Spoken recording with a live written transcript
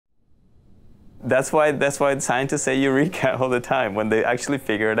That's why scientists say Eureka all the time when they actually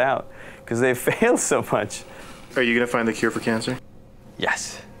figure it out, because they fail so much. Are you going to find the cure for cancer?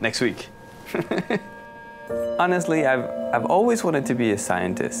 Yes, next week. Honestly, I've always wanted to be a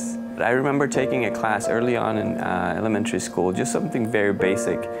scientist. I remember taking a class early on in elementary school, just something very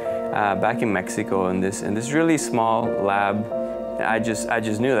basic, back in Mexico in this really small lab. I just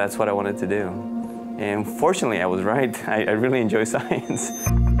knew that's what I wanted to do. And fortunately, I was right. I really enjoy science.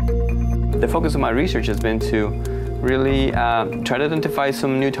 The focus of my research has been to really try to identify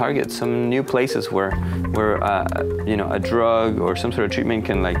some new targets, some new places where you know, a drug or some sort of treatment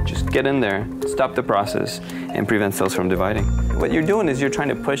can like just get in there, stop the process, and prevent cells from dividing. What you're doing is you're trying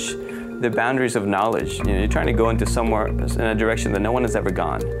to push the boundaries of knowledge. You know, you're trying to go into somewhere in a direction that no one has ever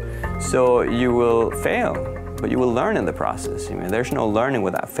gone. So you will fail, but you will learn in the process. I mean, there's no learning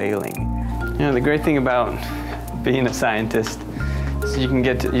without failing. You know, the great thing about being a scientist is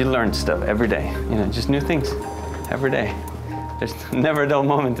you learn stuff every day. You know, just new things every day. There's never a dull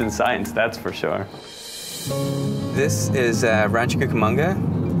moment in science, that's for sure. This is Rancho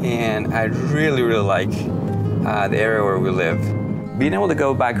Cucamonga, and I really like the area where we live. Being able to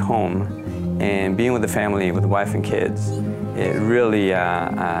go back home and being with the family, with the wife and kids, it really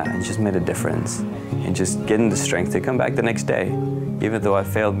just made a difference. And just getting the strength to come back the next day, even though I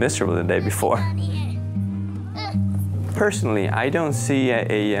failed miserably the day before. Personally, I don't see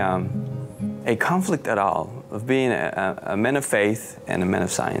a conflict at all of being a man of faith and a man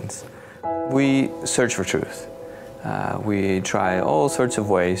of science. We search for truth. We try all sorts of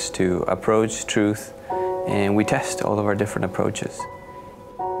ways to approach truth, and we test all of our different approaches.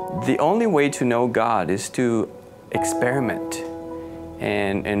 The only way to know God is to experiment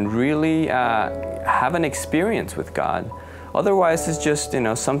and really have an experience with God. Otherwise, it's just, you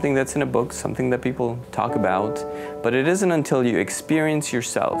know, something that's in a book, something that people talk about. But it isn't until you experience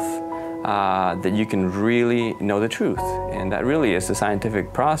yourself that you can really know the truth. And that really is the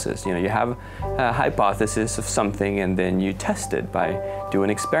scientific process. You know, you have a hypothesis of something, and then you test it by doing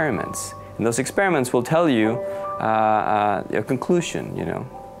experiments. And those experiments will tell you a conclusion, you know.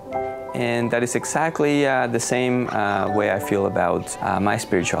 And that is exactly the same way I feel about my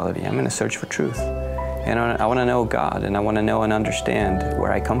spirituality. I'm in a search for truth. And I want to know God, and I want to know and understand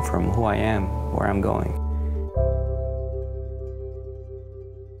where I come from, who I am, where I'm going.